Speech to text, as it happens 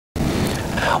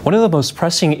One of the most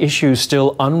pressing issues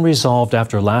still unresolved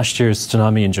after last year's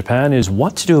tsunami in Japan is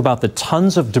what to do about the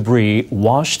tons of debris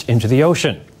washed into the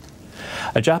ocean.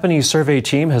 A Japanese survey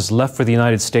team has left for the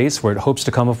United States, where it hopes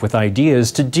to come up with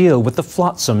ideas to deal with the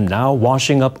flotsam now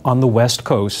washing up on the west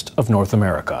coast of North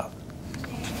America.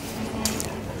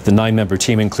 The 9-member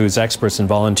team includes experts and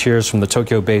volunteers from the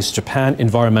Tokyo-based Japan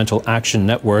Environmental Action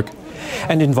Network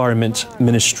and Environment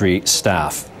Ministry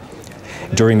staff.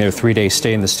 During their 3-day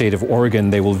stay in the state of Oregon,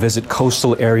 they will visit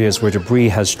coastal areas where debris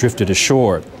has drifted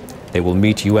ashore. They will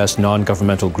meet U.S.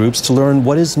 non-governmental groups to learn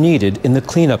what is needed in the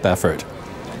cleanup effort.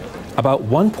 About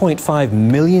 1.5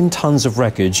 million tons of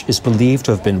wreckage is believed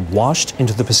to have been washed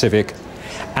into the Pacific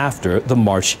after the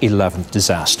March 11th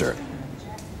disaster.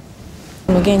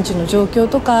 We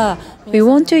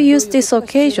want to use this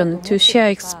occasion to share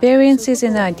experiences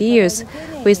and ideas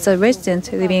with the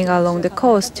residents living along the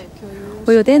coast.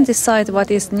 We will then decide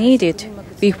what is needed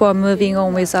before moving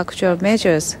on with actual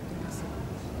measures.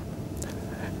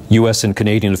 U.S. and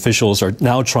Canadian officials are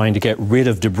now trying to get rid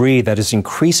of debris that is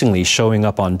increasingly showing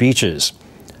up on beaches.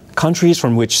 Countries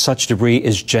from which such debris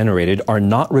is generated are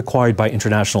not required by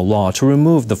international law to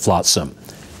remove the flotsam.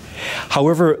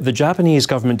 However, the Japanese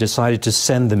government decided to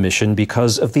send the mission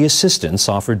because of the assistance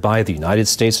offered by the United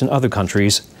States and other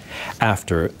countries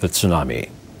after the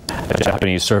tsunami. A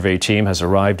Japanese survey team has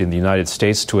arrived in the United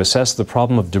States to assess the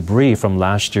problem of debris from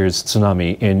last year's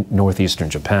tsunami in northeastern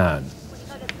Japan.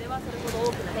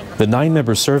 The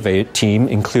 9-member survey team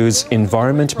includes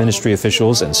Environment Ministry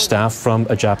officials and staff from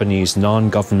a Japanese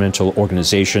non-governmental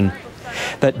organization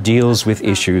that deals with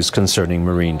issues concerning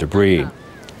marine debris.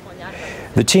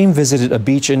 The team visited a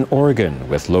beach in Oregon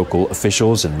with local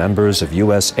officials and members of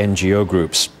U.S. NGO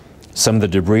groups. Some of the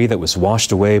debris that was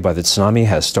washed away by the tsunami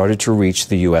has started to reach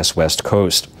the U.S. West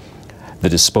Coast. The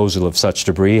disposal of such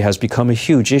debris has become a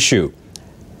huge issue.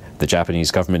 The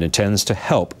Japanese government intends to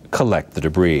help collect the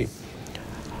debris.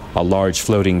 A large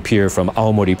floating pier from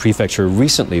Aomori Prefecture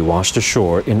recently washed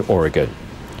ashore in Oregon.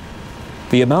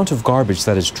 The amount of garbage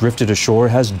that has drifted ashore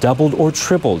has doubled or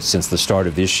tripled since the start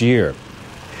of this year.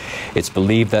 It's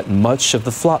believed that much of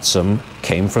the flotsam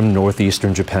came from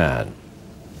northeastern Japan.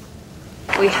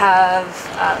 We have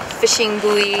fishing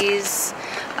buoys,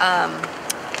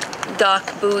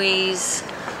 dock buoys,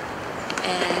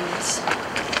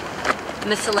 and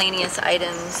miscellaneous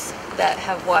items that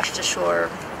have washed ashore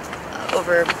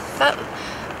over about,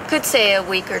 could say, a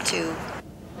week or two.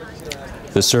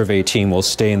 The survey team will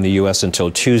stay in the U.S.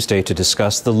 until Tuesday to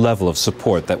discuss the level of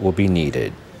support that will be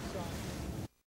needed.